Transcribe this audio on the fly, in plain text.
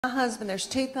My husband, there's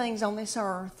two things on this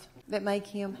earth that make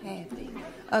him happy.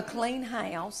 A clean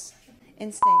house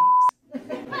and sex.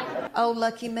 Oh,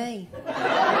 lucky me.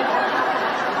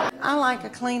 I like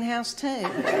a clean house too.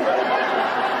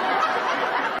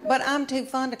 But I'm too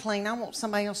fun to clean. I want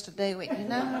somebody else to do it, you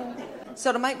know?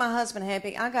 So to make my husband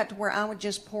happy, I got to where I would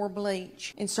just pour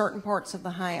bleach in certain parts of the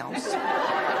house.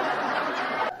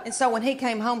 And so when he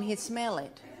came home, he'd smell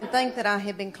it and think that I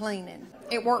had been cleaning.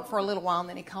 It worked for a little while, and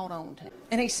then he caught on to it.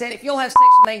 And he said, if you'll have sex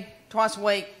with me twice a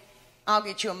week, I'll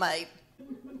get you a maid.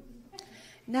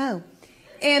 No.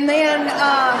 And then,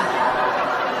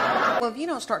 well, if you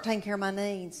don't start taking care of my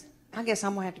needs, I guess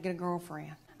I'm going to have to get a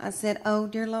girlfriend. I said, oh,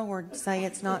 dear Lord, say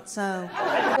it's not so.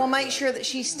 Well, make sure that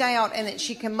she's stout and that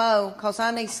she can mow, because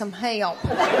I need some help.